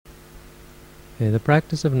Okay, the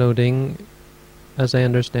practice of noting, as I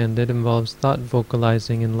understand it, involves thought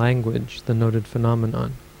vocalizing in language the noted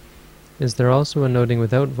phenomenon. Is there also a noting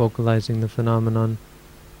without vocalizing the phenomenon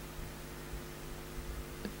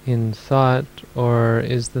in thought, or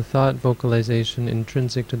is the thought vocalization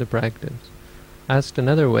intrinsic to the practice? Asked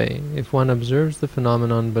another way, if one observes the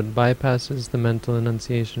phenomenon but bypasses the mental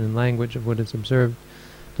enunciation in language of what is observed,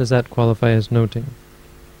 does that qualify as noting?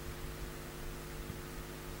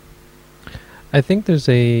 I think there's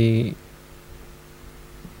a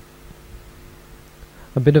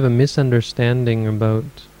bit of a misunderstanding about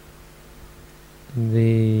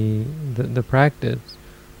the practice.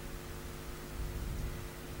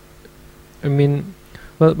 I mean,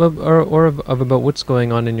 or of about what's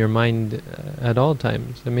going on in your mind at all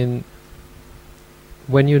times. I mean,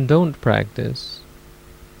 when you don't practice,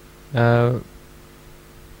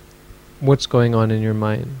 what's going on in your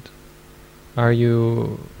mind? Are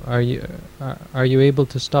you able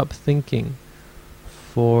to stop thinking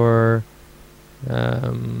for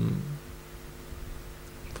a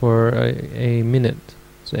minute,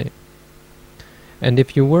 say? And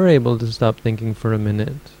if you were able to stop thinking for a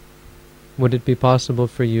minute, would it be possible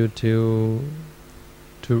for you to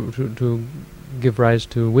give rise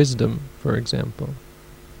to wisdom, for example?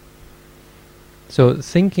 So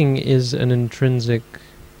thinking is an intrinsic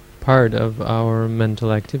part of our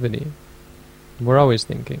mental activity. We're always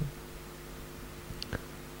thinking.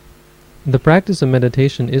 The practice of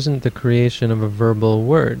meditation isn't the creation of a verbal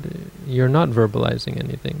word. You're not verbalizing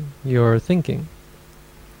anything. You're thinking.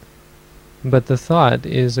 But the thought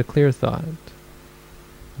is a clear thought.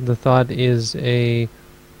 The thought is a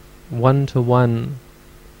one-to-one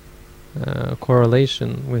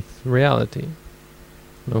correlation with reality.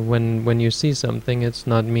 When you see something, it's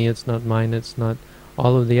not me, it's not mine, it's not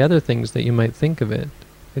all of the other things that you might think of it.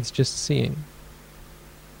 It's just seeing.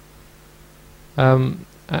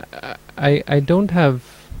 I don't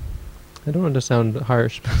want to sound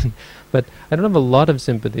harsh, but I don't have a lot of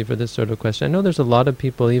sympathy for this sort of question. I know there's a lot of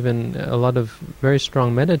people, even a lot of very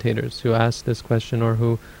strong meditators, who ask this question or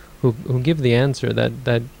who give the answer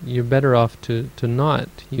that you're better off to not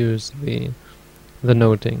use the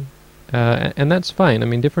noting. And that's fine. I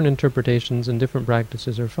mean, different interpretations and different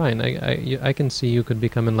practices are fine. I can see you could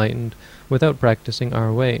become enlightened without practicing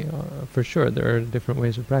our way. For sure, there are different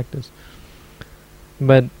ways of practice.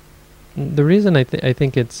 But the reason I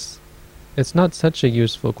think it's not such a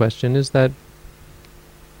useful question is that,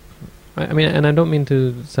 I mean, and I don't mean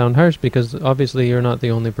to sound harsh, because obviously you're not the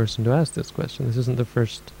only person to ask this question. This isn't the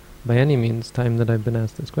first, by any means, time that I've been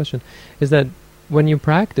asked this question. Is that when you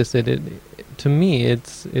practice it, to me,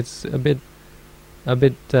 it's a bit,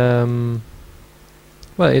 well,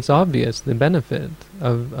 it's obvious the benefit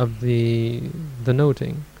of the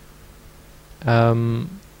noting.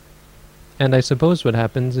 And I suppose what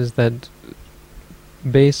happens is that,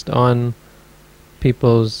 based on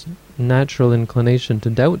people's natural inclination to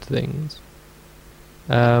doubt things,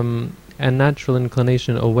 and natural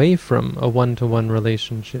inclination away from a one-to-one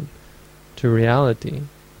relationship to reality,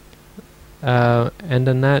 and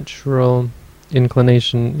a natural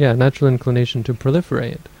inclination to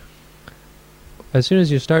proliferate. As soon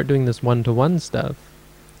as you start doing this one-to-one stuff,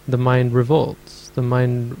 the mind revolts. The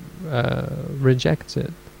mind rejects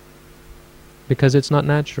it, because it's not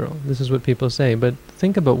natural. This is what people say. But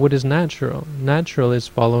think about what is natural. Natural is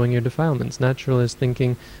following your defilements. Natural is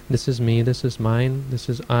thinking, this is me, this is mine, this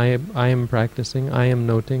is I am practicing, I am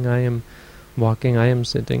noting, I am walking, I am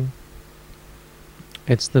sitting.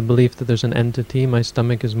 It's the belief that there's an entity, my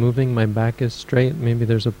stomach is moving, my back is straight, maybe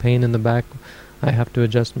there's a pain in the back, I have to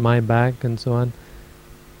adjust my back, and so on.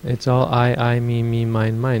 It's all I, me,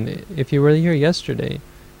 mine, mine. If you were here yesterday,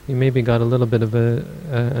 you maybe got a little bit of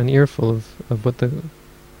an earful of what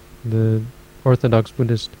the Orthodox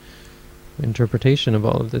Buddhist interpretation of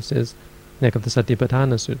all of this is, like of the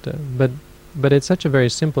Satipatthana Sutta. But it's such a very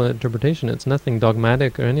simple interpretation. It's nothing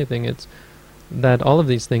dogmatic or anything. It's that all of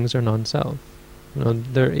these things are non-self.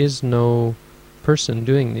 There is no person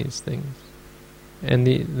doing these things. And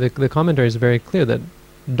the commentary is very clear that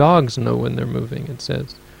dogs know when they're moving, it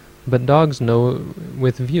says. But dogs know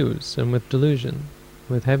with views and with delusion,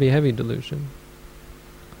 with heavy delusion.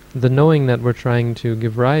 The knowing that we're trying to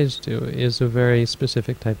give rise to is a very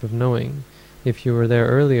specific type of knowing. If you were there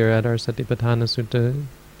earlier at our Satipatthana Sutta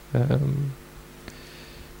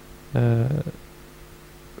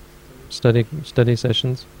study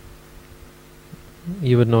sessions,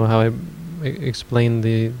 you would know how I explain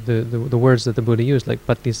the words that the Buddha used, like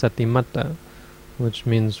patisatimatta, which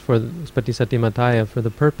means for patisatimataya, for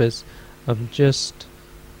the purpose of just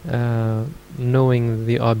knowing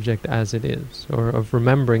the object as it is, or of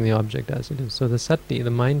remembering the object as it is. So the sati, the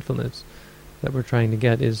mindfulness that we're trying to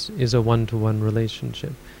get, is a one-to-one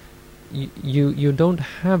relationship. You don't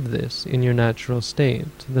have this in your natural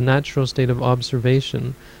state. The natural state of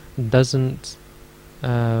observation doesn't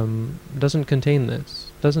contain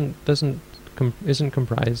this. Isn't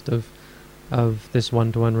comprised of this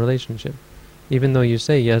one-to-one relationship. Even though you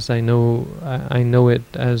say, yes, I know it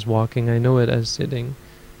as walking, I know it as sitting,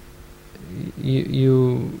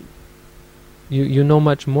 you know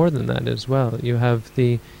much more than that as well. You have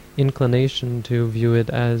the inclination to view it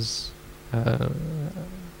as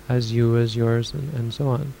you, as yours, and so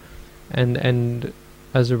on. And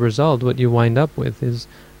as a result, what you wind up with is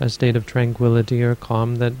a state of tranquility or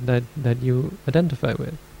calm that you identify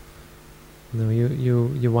with.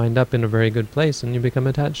 You wind up in a very good place, and you become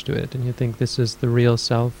attached to it, and you think this is the real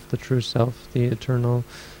self, the true self, the eternal,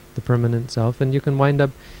 the permanent self, and you can wind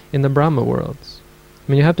up in the Brahma worlds.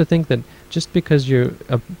 I mean, you have to think that just because you're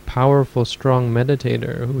a powerful, strong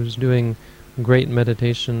meditator who's doing great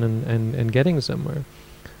meditation and getting somewhere,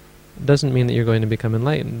 doesn't mean that you're going to become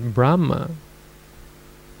enlightened. Brahma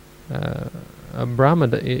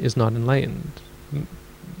is not enlightened.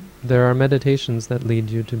 There are meditations that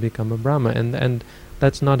lead you to become a Brahma, and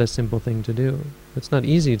that's not a simple thing to do. It's not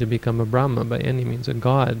easy to become a Brahma by any means, a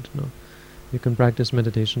god. No, you can practice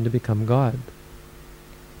meditation to become God.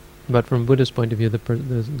 But from Buddhist point of view, the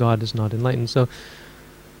God is not enlightened. So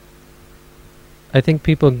I think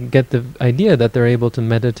people get the idea that they're able to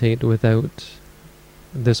meditate without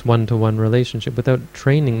this one-to-one relationship, without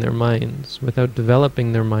training their minds, without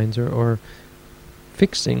developing their minds, or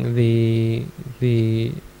fixing the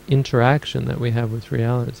interaction that we have with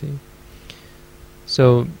reality.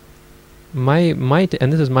 So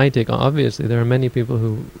and this is my take. Obviously, there are many people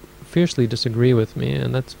who fiercely disagree with me,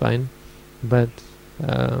 and that's fine. But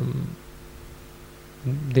the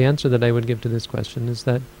answer that I would give to this question is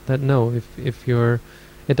that no, if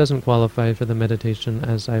it doesn't qualify for the meditation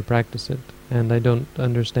as I practice it, and I don't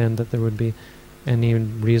understand that there would be any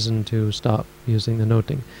reason to stop using the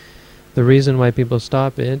noting. The reason why people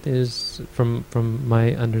stop it is, from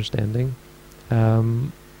my understanding,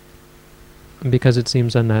 because it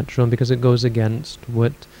seems unnatural, and because it goes against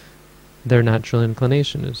what their natural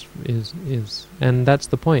inclination is. And that's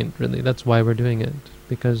the point, really. That's why we're doing it,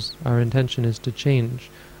 because our intention is to change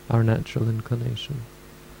our natural inclination,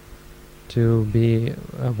 to be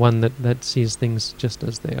one that sees things just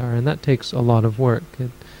as they are. And that takes a lot of work.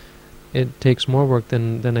 It takes more work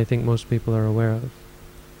than I think most people are aware of.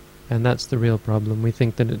 And that's the real problem. We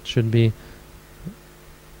think that it should be...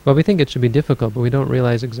 Well, we think it should be difficult, but we don't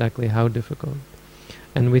realize exactly how difficult.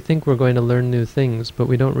 And we think we're going to learn new things, but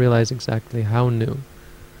we don't realize exactly how new.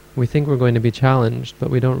 We think we're going to be challenged, but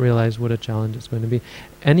we don't realize what a challenge is going to be.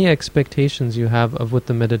 Any expectations you have of what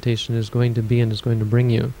the meditation is going to be and is going to bring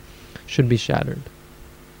you should be shattered.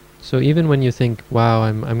 So even when you think, wow,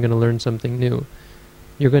 I'm going to learn something new,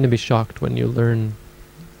 you're going to be shocked when you learn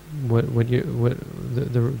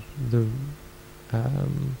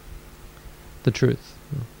the truth.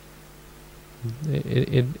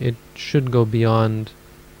 It should go beyond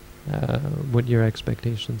what your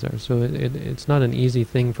expectations are. So it's not an easy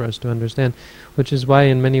thing for us to understand, which is why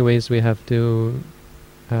in many ways we have to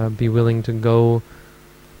be willing to go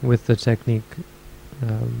with the technique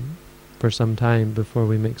for some time before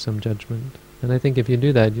we make some judgment. And I think if you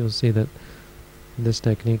do that, you'll see that this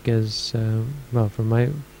technique is, well, from my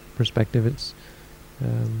perspective, it's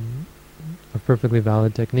a perfectly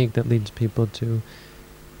valid technique that leads people to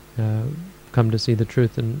come to see the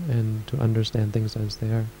truth and to understand things as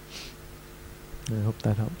they are. I hope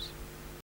that helps.